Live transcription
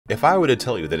If I were to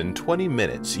tell you that in 20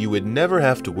 minutes you would never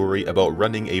have to worry about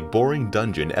running a boring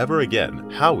dungeon ever again,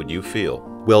 how would you feel?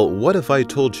 Well, what if I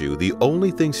told you the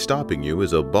only thing stopping you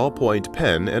is a ballpoint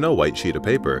pen and a white sheet of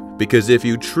paper? Because if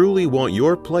you truly want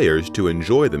your players to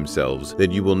enjoy themselves,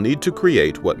 then you will need to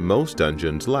create what most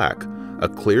dungeons lack: a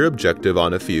clear objective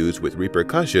on a fuse with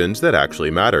repercussions that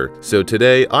actually matter. So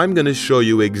today, I'm going to show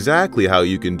you exactly how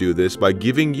you can do this by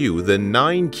giving you the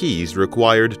 9 keys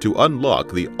required to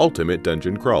unlock the ultimate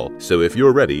dungeon crawl. So if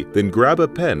you're ready, then grab a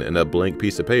pen and a blank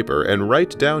piece of paper and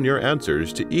write down your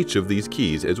answers to each of these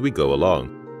keys as we go along.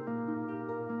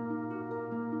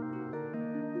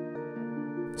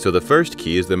 So the first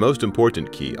key is the most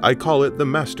important key. I call it the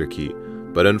master key.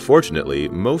 But unfortunately,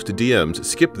 most DMs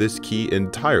skip this key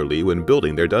entirely when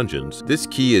building their dungeons. This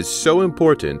key is so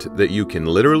important that you can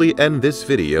literally end this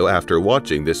video after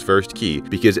watching this first key,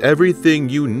 because everything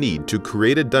you need to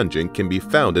create a dungeon can be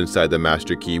found inside the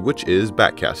master key, which is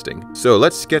backcasting. So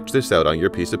let's sketch this out on your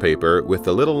piece of paper with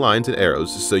the little lines and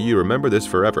arrows so you remember this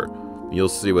forever. You'll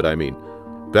see what I mean.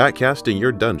 Backcasting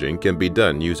your dungeon can be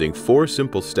done using 4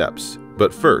 simple steps.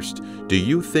 But first, do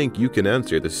you think you can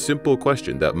answer the simple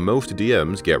question that most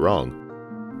DMs get wrong?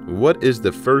 What is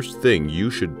the first thing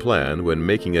you should plan when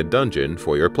making a dungeon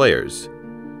for your players?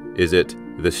 Is it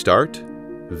the start,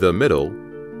 the middle,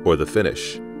 or the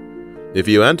finish? If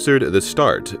you answered the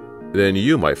start, then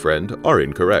you, my friend, are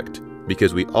incorrect,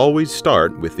 because we always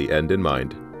start with the end in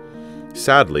mind.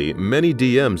 Sadly, many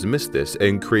DMs miss this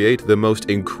and create the most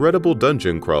incredible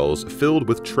dungeon crawls filled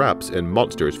with traps and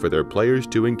monsters for their players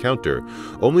to encounter,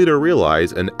 only to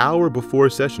realize an hour before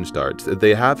session starts that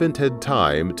they haven't had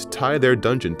time to tie their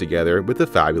dungeon together with a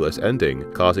fabulous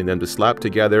ending, causing them to slap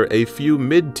together a few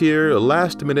mid-tier,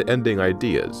 last-minute ending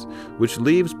ideas, which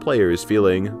leaves players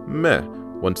feeling meh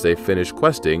once they finish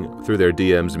questing through their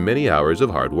DM's many hours of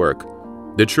hard work.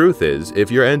 The truth is, if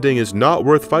your ending is not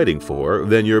worth fighting for,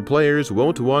 then your players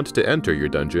won't want to enter your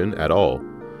dungeon at all.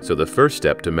 So the first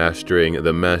step to mastering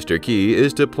the master key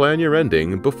is to plan your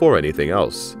ending before anything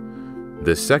else.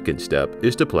 The second step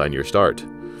is to plan your start.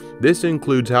 This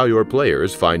includes how your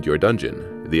players find your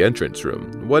dungeon, the entrance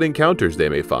room, what encounters they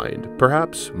may find,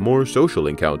 perhaps more social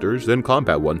encounters than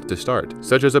combat ones to start,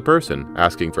 such as a person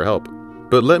asking for help.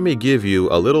 But let me give you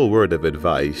a little word of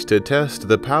advice to test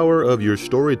the power of your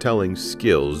storytelling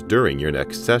skills during your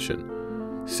next session.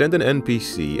 Send an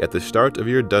NPC at the start of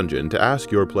your dungeon to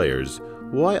ask your players,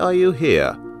 "Why are you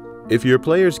here?" If your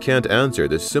players can't answer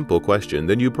this simple question,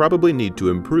 then you probably need to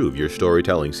improve your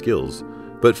storytelling skills.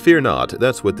 But fear not,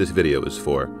 that's what this video is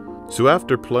for. So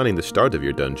after planning the start of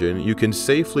your dungeon, you can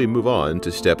safely move on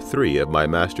to step 3 of my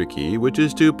master key, which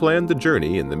is to plan the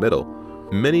journey in the middle.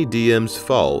 Many DMs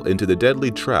fall into the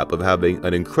deadly trap of having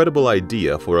an incredible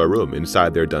idea for a room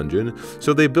inside their dungeon,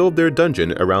 so they build their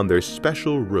dungeon around their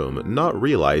special room, not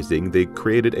realizing they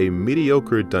created a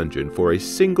mediocre dungeon for a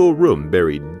single room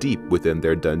buried deep within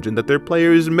their dungeon that their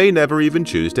players may never even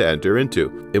choose to enter into.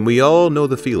 And we all know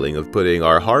the feeling of putting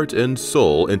our heart and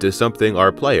soul into something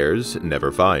our players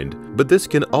never find. But this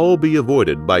can all be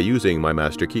avoided by using my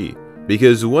master key.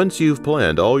 Because once you've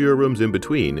planned all your rooms in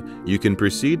between, you can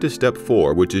proceed to step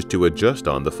 4, which is to adjust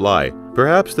on the fly.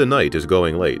 Perhaps the night is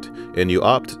going late, and you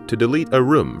opt to delete a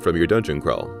room from your dungeon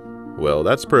crawl. Well,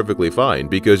 that's perfectly fine,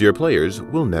 because your players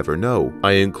will never know.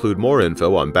 I include more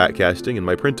info on backcasting in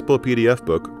my printable PDF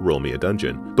book, Roll Me a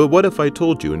Dungeon. But what if I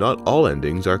told you not all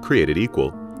endings are created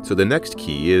equal? So the next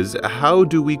key is, how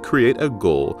do we create a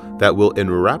goal that will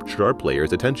enrapture our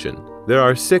players' attention? There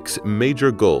are 6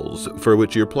 major goals for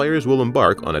which your players will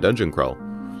embark on a dungeon crawl.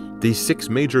 These 6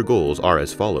 major goals are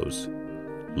as follows: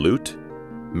 loot,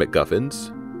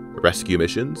 MacGuffins, rescue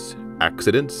missions,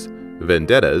 accidents,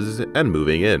 vendettas, and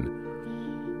moving in.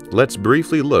 Let's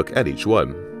briefly look at each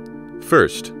one.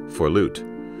 First, for loot.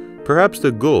 Perhaps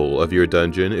the goal of your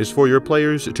dungeon is for your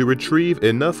players to retrieve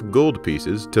enough gold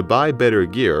pieces to buy better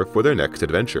gear for their next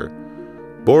adventure.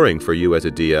 Boring for you as a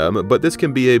DM, but this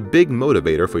can be a big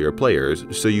motivator for your players,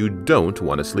 so you don't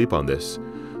want to sleep on this.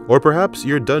 Or perhaps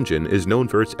your dungeon is known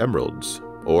for its emeralds,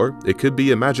 or it could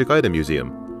be a magic item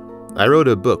museum. I wrote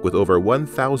a book with over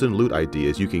 1,000 loot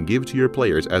ideas you can give to your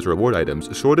players as reward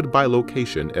items, sorted by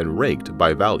location and ranked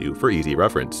by value for easy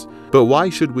reference. But why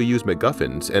should we use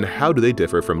MacGuffins, and how do they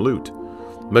differ from loot?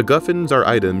 MacGuffins are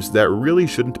items that really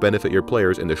shouldn't benefit your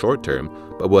players in the short term,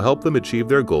 but will help them achieve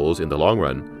their goals in the long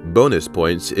run. Bonus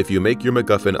points if you make your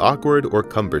MacGuffin awkward or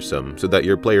cumbersome, so that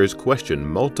your players question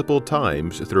multiple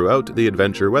times throughout the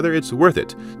adventure whether it's worth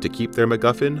it to keep their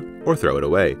MacGuffin or throw it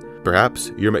away.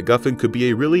 Perhaps your MacGuffin could be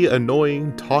a really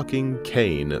annoying talking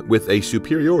cane with a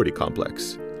superiority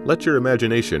complex. Let your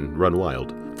imagination run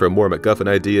wild. For more MacGuffin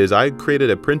ideas, I created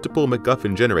a printable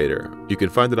MacGuffin generator. You can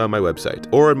find it on my website,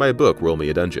 or in my book, Roll Me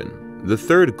a Dungeon. The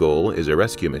third goal is a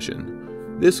rescue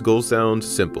mission. This goal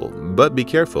sounds simple, but be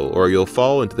careful or you'll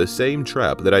fall into the same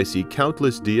trap that I see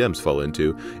countless DMs fall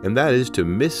into, and that is to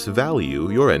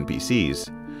misvalue your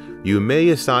NPCs. You may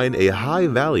assign a high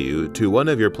value to one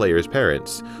of your player's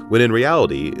parents, when in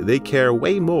reality, they care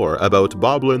way more about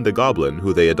Boblin the Goblin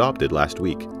who they adopted last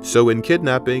week. So when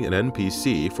kidnapping an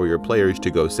NPC for your players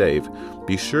to go save,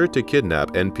 be sure to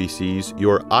kidnap NPCs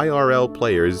your IRL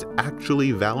players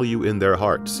actually value in their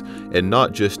hearts, and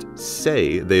not just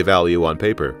say they value on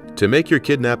paper. To make your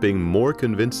kidnapping more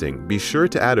convincing, be sure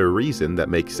to add a reason that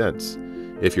makes sense.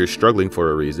 If you're struggling for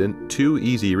a reason, 2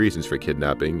 easy reasons for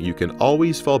kidnapping you can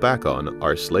always fall back on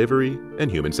are slavery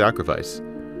and human sacrifice.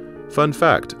 Fun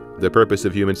fact, the purpose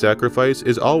of human sacrifice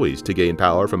is always to gain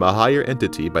power from a higher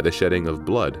entity by the shedding of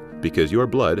blood, because your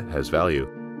blood has value.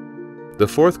 The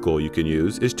fourth goal you can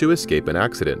use is to escape an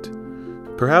accident.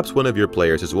 Perhaps one of your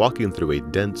players is walking through a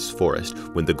dense forest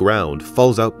when the ground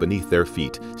falls out beneath their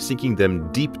feet, sinking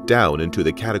them deep down into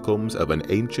the catacombs of an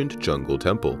ancient jungle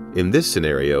temple. In this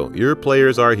scenario, your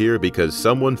players are here because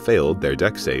someone failed their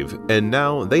deck save, and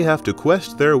now they have to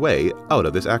quest their way out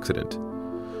of this accident.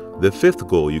 The fifth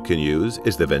goal you can use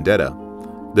is the vendetta.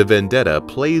 The vendetta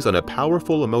plays on a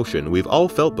powerful emotion we've all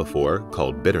felt before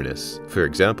called bitterness. For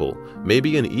example,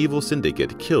 maybe an evil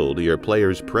syndicate killed your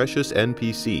player's precious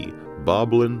NPC,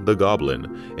 Boblin the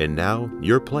Goblin, and now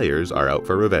your players are out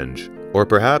for revenge. Or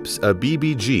perhaps a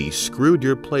BBG screwed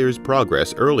your player's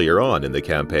progress earlier on in the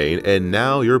campaign, and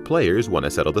now your players want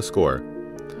to settle the score.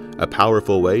 A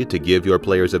powerful way to give your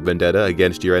players a vendetta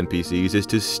against your NPCs is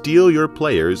to steal your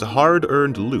players'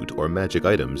 hard-earned loot or magic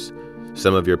items.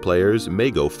 Some of your players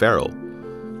may go feral.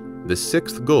 The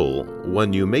sixth goal,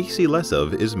 one you may see less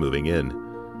of, is moving in.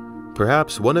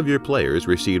 Perhaps one of your players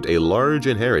received a large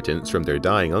inheritance from their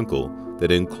dying uncle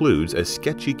that includes a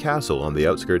sketchy castle on the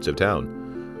outskirts of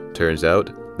town. Turns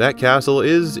out, that castle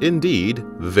is indeed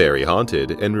very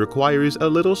haunted and requires a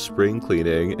little spring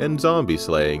cleaning and zombie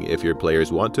slaying if your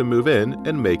players want to move in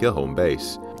and make a home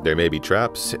base. There may be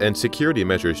traps and security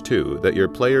measures too that your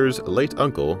player's late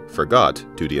uncle forgot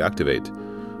to deactivate.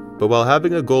 But while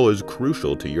having a goal is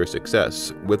crucial to your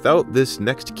success, without this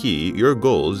next key, your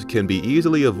goals can be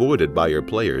easily avoided by your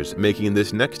players, making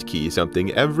this next key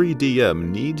something every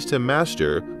DM needs to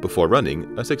master before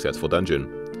running a successful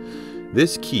dungeon.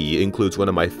 This key includes one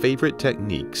of my favorite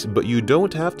techniques, but you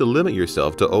don't have to limit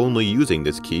yourself to only using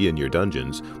this key in your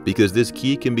dungeons, because this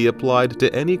key can be applied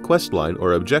to any questline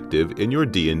or objective in your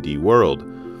D&D world.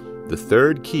 The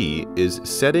third key is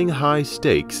setting high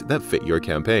stakes that fit your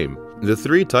campaign. The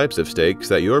 3 types of stakes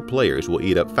that your players will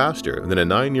eat up faster than a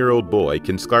 9-year-old boy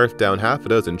can scarf down half a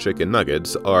dozen chicken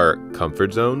nuggets are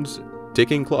comfort zones,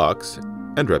 ticking clocks,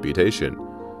 and reputation.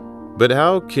 But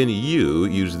how can you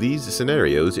use these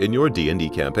scenarios in your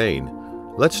D&D campaign?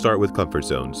 Let's start with comfort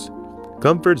zones.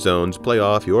 Comfort zones play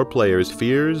off your players'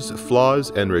 fears,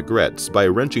 flaws, and regrets by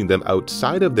wrenching them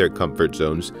outside of their comfort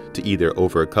zones to either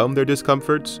overcome their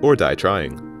discomforts or die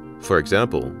trying. For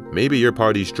example, maybe your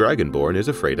party's dragonborn is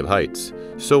afraid of heights,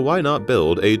 so why not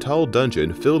build a tall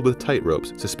dungeon filled with tight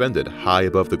ropes suspended high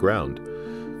above the ground?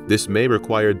 This may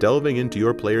require delving into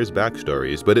your players'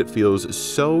 backstories, but it feels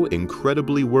so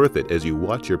incredibly worth it as you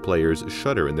watch your players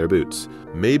shudder in their boots.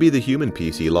 Maybe the human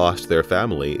PC lost their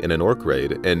family in an orc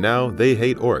raid, and now they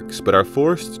hate orcs, but are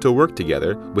forced to work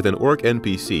together with an orc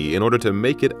NPC in order to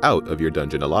make it out of your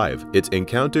dungeon alive. It's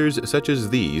encounters such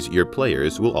as these your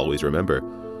players will always remember.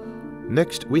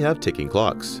 Next, we have ticking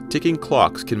clocks. Ticking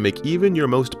clocks can make even your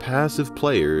most passive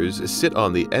players sit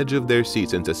on the edge of their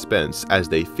seats in suspense as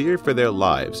they fear for their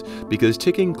lives, because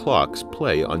ticking clocks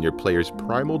play on your players'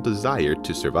 primal desire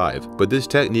to survive. But this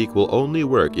technique will only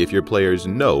work if your players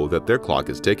know that their clock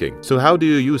is ticking. So how do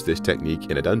you use this technique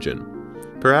in a dungeon?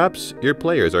 Perhaps your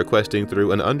players are questing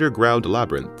through an underground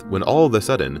labyrinth when all of a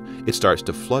sudden it starts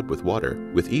to flood with water.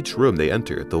 With each room they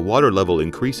enter, the water level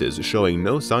increases, showing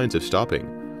no signs of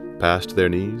stopping. Past their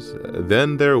knees,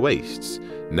 then their waists,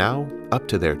 now up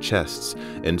to their chests,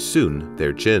 and soon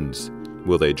their chins.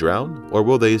 Will they drown, or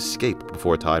will they escape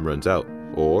before time runs out?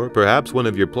 Or perhaps one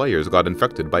of your players got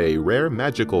infected by a rare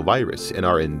magical virus and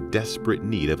are in desperate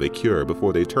need of a cure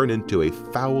before they turn into a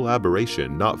foul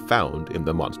aberration not found in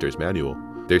the monster's manual.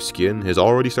 Their skin has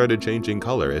already started changing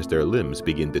color as their limbs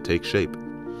begin to take shape.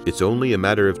 It's only a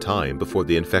matter of time before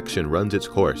the infection runs its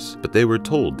course, but they were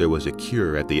told there was a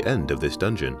cure at the end of this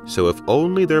dungeon, so if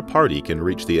only their party can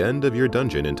reach the end of your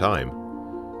dungeon in time.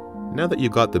 Now that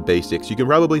you've got the basics, you can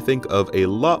probably think of a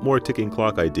lot more ticking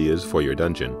clock ideas for your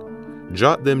dungeon.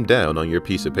 Jot them down on your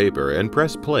piece of paper and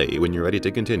press play when you're ready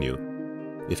to continue.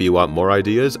 If you want more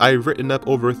ideas, I've written up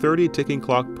over 30 ticking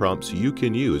clock prompts you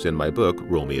can use in my book,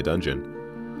 Roll Me a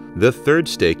Dungeon. The third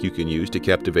stake you can use to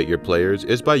captivate your players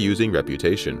is by using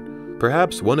reputation.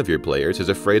 Perhaps one of your players is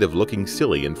afraid of looking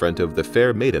silly in front of the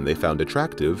fair maiden they found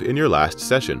attractive in your last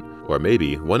session. Or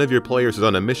maybe one of your players is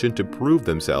on a mission to prove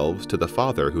themselves to the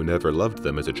father who never loved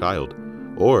them as a child.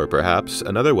 Or perhaps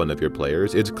another one of your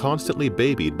players is constantly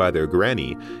babied by their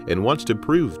granny and wants to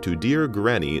prove to dear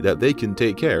granny that they can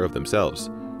take care of themselves.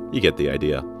 You get the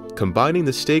idea. Combining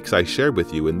the stakes I shared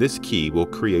with you in this key will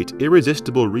create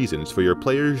irresistible reasons for your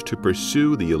players to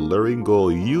pursue the alluring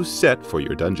goal you set for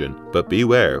your dungeon. But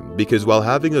beware, because while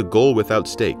having a goal without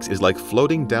stakes is like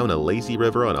floating down a lazy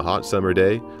river on a hot summer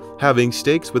day, having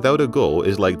stakes without a goal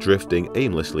is like drifting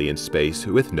aimlessly in space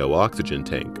with no oxygen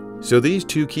tank. So these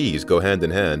two keys go hand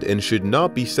in hand and should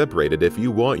not be separated if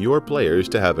you want your players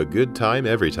to have a good time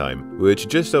every time, which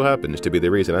just so happens to be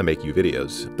the reason I make you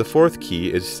videos. The fourth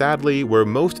key is sadly where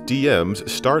most DMs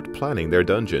start planning their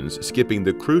dungeons, skipping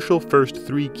the crucial first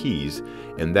three keys,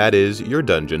 and that is your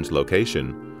dungeon's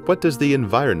location. What does the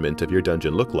environment of your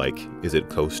dungeon look like? Is it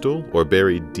coastal or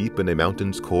buried deep in a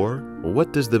mountain's core?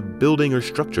 What does the building or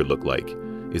structure look like?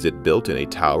 Is it built in a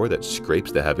tower that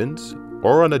scrapes the heavens?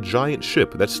 Or on a giant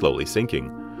ship that's slowly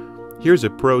sinking? Here's a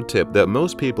pro tip that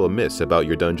most people miss about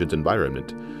your dungeon's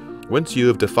environment. Once you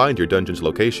have defined your dungeon's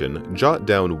location, jot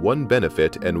down one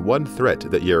benefit and one threat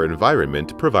that your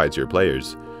environment provides your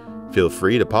players. Feel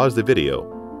free to pause the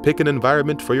video, pick an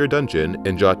environment for your dungeon,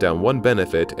 and jot down one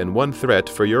benefit and one threat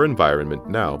for your environment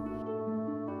now.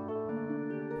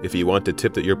 If you want a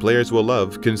tip that your players will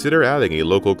love, consider adding a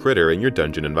local critter in your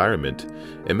dungeon environment.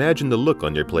 Imagine the look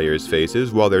on your players'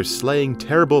 faces while they're slaying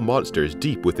terrible monsters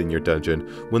deep within your dungeon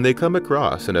when they come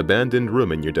across an abandoned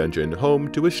room in your dungeon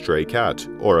home to a stray cat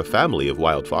or a family of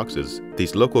wild foxes.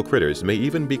 These local critters may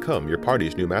even become your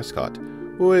party's new mascot,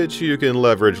 which you can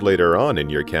leverage later on in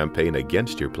your campaign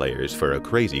against your players for a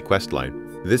crazy questline.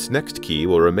 This next key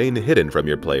will remain hidden from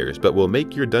your players, but will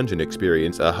make your dungeon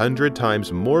experience 100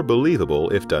 times more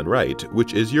believable if done right,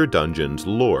 which is your dungeon's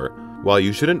lore. While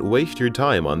you shouldn't waste your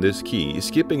time on this key,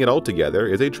 skipping it altogether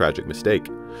is a tragic mistake.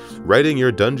 Writing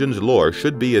your dungeon's lore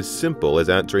should be as simple as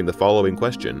answering the following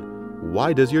question: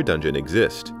 why does your dungeon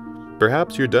exist?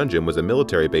 Perhaps your dungeon was a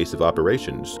military base of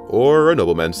operations, or a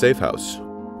nobleman's safe house.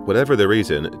 Whatever the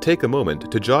reason, take a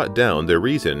moment to jot down the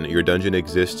reason your dungeon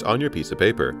exists on your piece of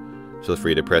paper. Feel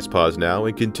free to press pause now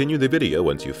and continue the video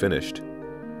once you've finished.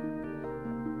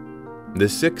 The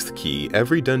sixth key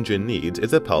every dungeon needs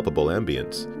is a palpable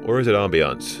ambience. Or is it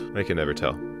ambiance? I can never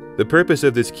tell. The purpose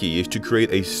of this key is to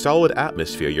create a solid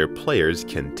atmosphere your players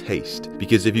can taste,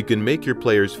 because if you can make your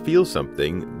players feel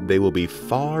something, they will be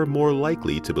far more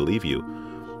likely to believe you.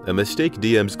 A mistake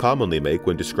DMs commonly make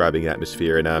when describing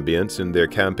atmosphere and ambience in their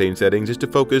campaign settings is to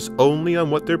focus only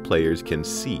on what their players can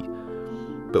see.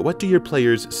 But what do your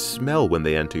players smell when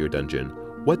they enter your dungeon?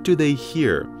 What do they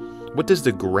hear? What does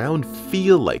the ground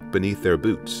feel like beneath their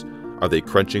boots? Are they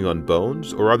crunching on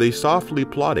bones, or are they softly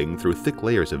plodding through thick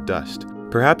layers of dust?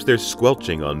 Perhaps they're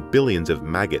squelching on billions of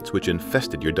maggots which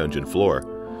infested your dungeon floor.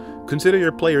 Consider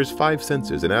your players' 5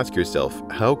 senses and ask yourself,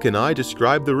 how can I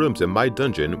describe the rooms in my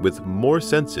dungeon with more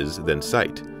senses than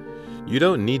sight? You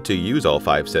don't need to use all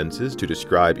 5 senses to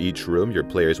describe each room your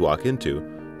players walk into,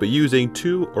 but using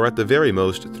 2 or at the very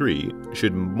most 3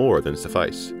 should more than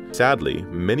suffice. Sadly,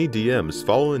 many DMs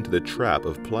fall into the trap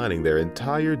of planning their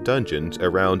entire dungeons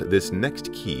around this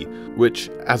next key, which,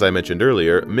 as I mentioned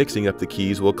earlier, mixing up the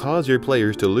keys will cause your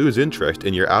players to lose interest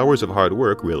in your hours of hard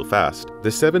work real fast. The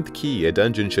 7th key a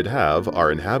dungeon should have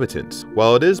are inhabitants.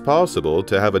 While it is possible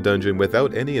to have a dungeon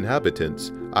without any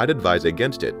inhabitants, I'd advise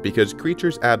against it because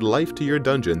creatures add life to your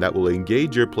dungeon that will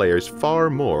engage your players far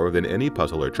more than any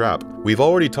puzzle or trap. We've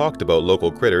already talked about local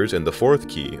critters in the 4th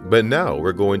key, but now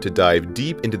we're going to dive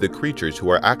deep into the creatures who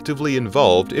are actively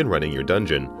involved in running your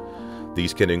dungeon.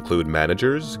 These can include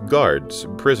managers, guards,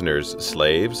 prisoners,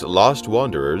 slaves, lost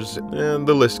wanderers, and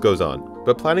the list goes on.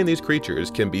 But planning these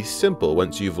creatures can be simple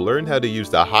once you've learned how to use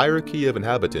the hierarchy of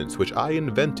inhabitants which I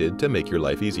invented to make your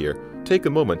life easier. Take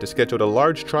a moment to sketch out a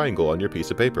large triangle on your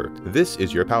piece of paper. This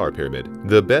is your power pyramid.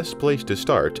 The best place to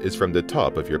start is from the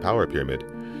top of your power pyramid.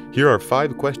 Here are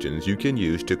 5 questions you can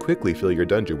use to quickly fill your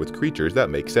dungeon with creatures that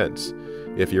make sense.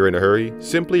 If you're in a hurry,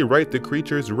 simply write the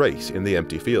creature's race in the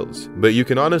empty fields, but you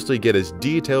can honestly get as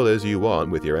detailed as you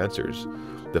want with your answers.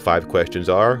 The 5 questions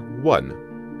are: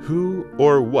 1. Who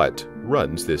or what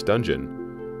runs this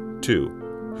dungeon?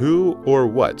 2. Who or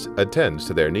what attends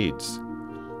to their needs?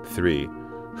 3.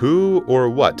 Who or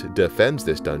what defends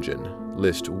this dungeon?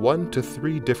 List 1 to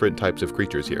 3 different types of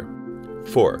creatures here.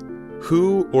 4.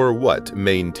 Who or what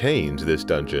maintains this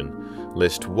dungeon?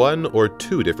 List 1 or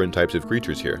 2 different types of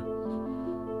creatures here.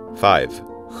 5.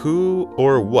 Who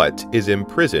or what is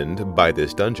imprisoned by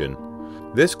this dungeon?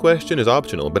 This question is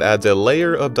optional but adds a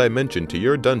layer of dimension to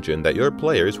your dungeon that your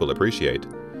players will appreciate.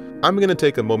 I'm going to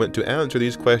take a moment to answer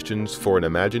these questions for an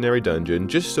imaginary dungeon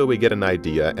just so we get an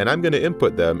idea, and I'm going to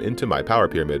input them into my power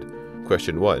pyramid.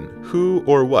 Question 1. Who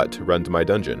or what runs my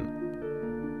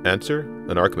dungeon? Answer: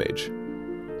 an Archmage.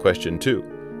 Question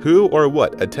 2. Who or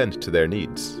what attends to their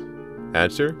needs?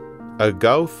 Answer: a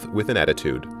Gauth with an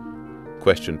attitude.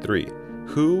 Question 3.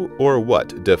 Who or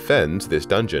what defends this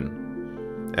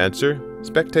dungeon? Answer: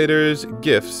 spectators,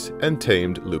 gifts, and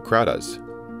tamed Lucratas.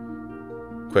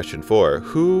 Question 4.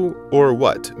 Who or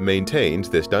what maintains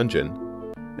this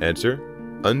dungeon? Answer: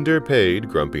 underpaid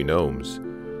grumpy gnomes.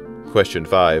 Question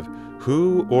 5.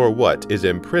 Who or what is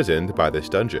imprisoned by this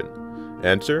dungeon?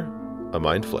 Answer: a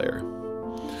Mind Flayer.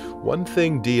 One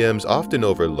thing DMs often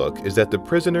overlook is that the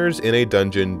prisoners in a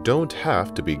dungeon don't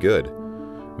have to be good.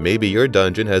 Maybe your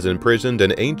dungeon has imprisoned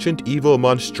an ancient evil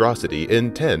monstrosity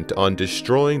intent on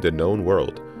destroying the known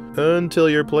world, until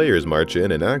your players march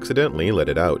in and accidentally let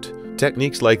it out.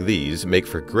 Techniques like these make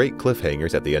for great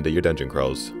cliffhangers at the end of your dungeon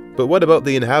crawls. But what about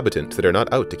the inhabitants that are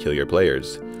not out to kill your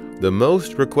players? The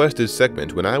most requested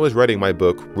segment when I was writing my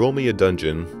book, Roll Me a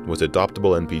Dungeon, was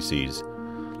adoptable NPCs.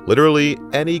 Literally,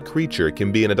 any creature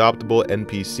can be an adoptable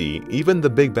NPC, even the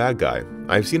big bad guy.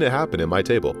 I've seen it happen in my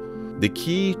table. The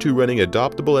key to running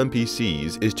adoptable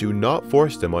NPCs is to not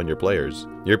force them on your players.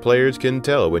 Your players can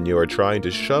tell when you are trying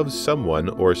to shove someone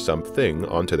or something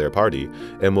onto their party,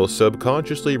 and will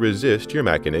subconsciously resist your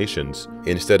machinations.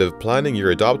 Instead of planning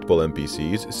your adoptable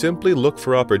NPCs, simply look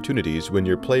for opportunities when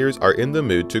your players are in the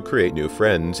mood to create new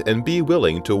friends, and be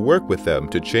willing to work with them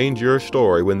to change your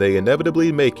story when they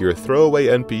inevitably make your throwaway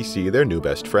NPC their new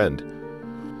best friend.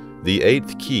 The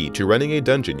 8th key to running a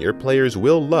dungeon your players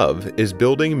will love is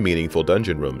building meaningful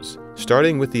dungeon rooms.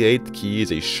 Starting with the 8th key is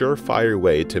a surefire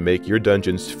way to make your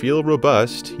dungeons feel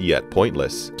robust, yet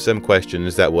pointless. Some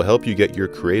questions that will help you get your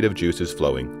creative juices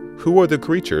flowing. Who are the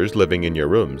creatures living in your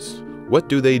rooms? What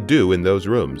do they do in those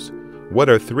rooms? What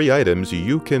are 3 items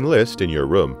you can list in your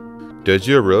room? Does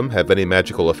your room have any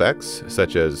magical effects,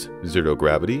 such as zero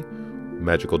gravity,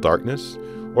 magical darkness,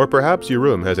 or perhaps your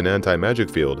room has an anti-magic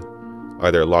field?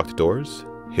 Are there locked doors,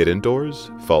 hidden doors,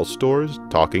 false doors,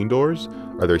 talking doors?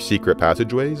 Are there secret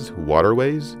passageways,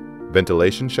 waterways,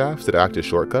 ventilation shafts that act as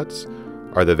shortcuts?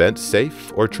 Are the vents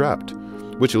safe or trapped?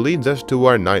 Which leads us to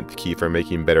our 9th key for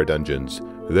making better dungeons,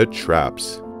 the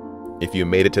traps. If you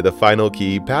made it to the final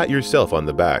key, pat yourself on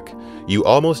the back. You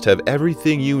almost have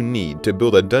everything you need to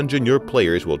build a dungeon your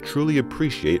players will truly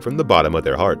appreciate from the bottom of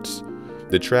their hearts.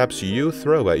 The traps you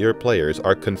throw at your players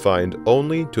are confined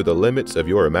only to the limits of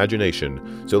your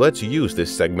imagination, so let's use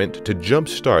this segment to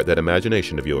jumpstart that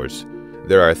imagination of yours.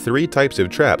 There are 3 types of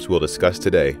traps we'll discuss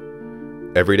today: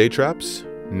 everyday traps,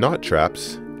 not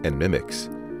traps, and mimics.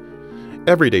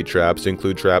 Everyday traps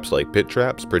include traps like pit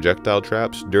traps, projectile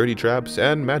traps, dirty traps,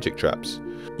 and magic traps.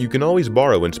 You can always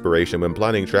borrow inspiration when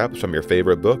planning traps from your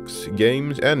favorite books,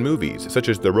 games, and movies, such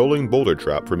as the rolling boulder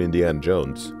trap from Indiana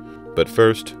Jones. But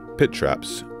first, pit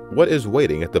traps. What is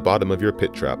waiting at the bottom of your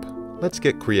pit trap? Let's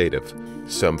get creative.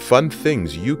 Some fun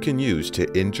things you can use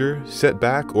to injure, set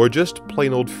back, or just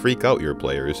plain old freak out your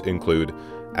players include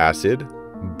acid,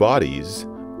 bodies,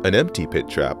 an empty pit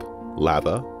trap,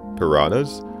 lava,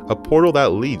 piranhas, a portal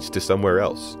that leads to somewhere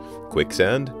else,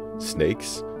 quicksand,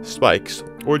 snakes, spikes,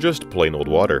 or just plain old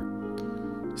water.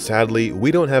 Sadly,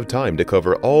 we don't have time to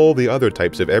cover all the other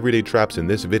types of everyday traps in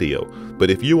this video, but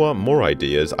if you want more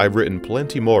ideas, I've written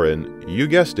plenty more in, you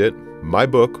guessed it, my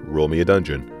book, Roll Me a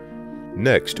Dungeon.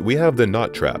 Next, we have the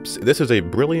not traps. This is a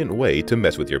brilliant way to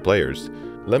mess with your players.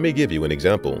 Let me give you an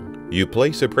example. You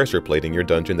place a pressure plate in your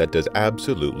dungeon that does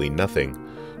absolutely nothing.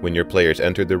 When your players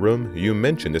enter the room, you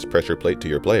mention this pressure plate to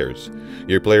your players.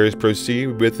 Your players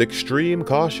proceed with extreme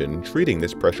caution, treating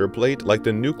this pressure plate like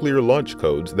the nuclear launch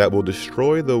codes that will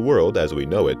destroy the world as we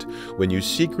know it, when you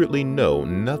secretly know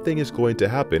nothing is going to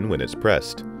happen when it's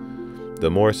pressed. The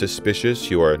more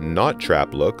suspicious your not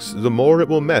trap looks, the more it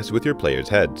will mess with your players'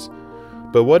 heads.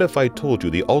 But what if I told you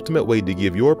the ultimate way to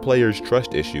give your players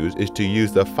trust issues is to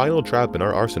use the final trap in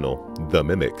our arsenal, the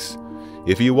mimics?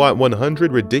 If you want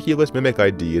 100 ridiculous mimic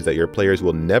ideas that your players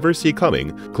will never see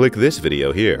coming, click this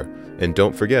video here. And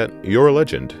don't forget, you're a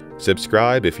legend.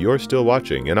 Subscribe if you're still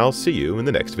watching, and I'll see you in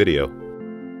the next video.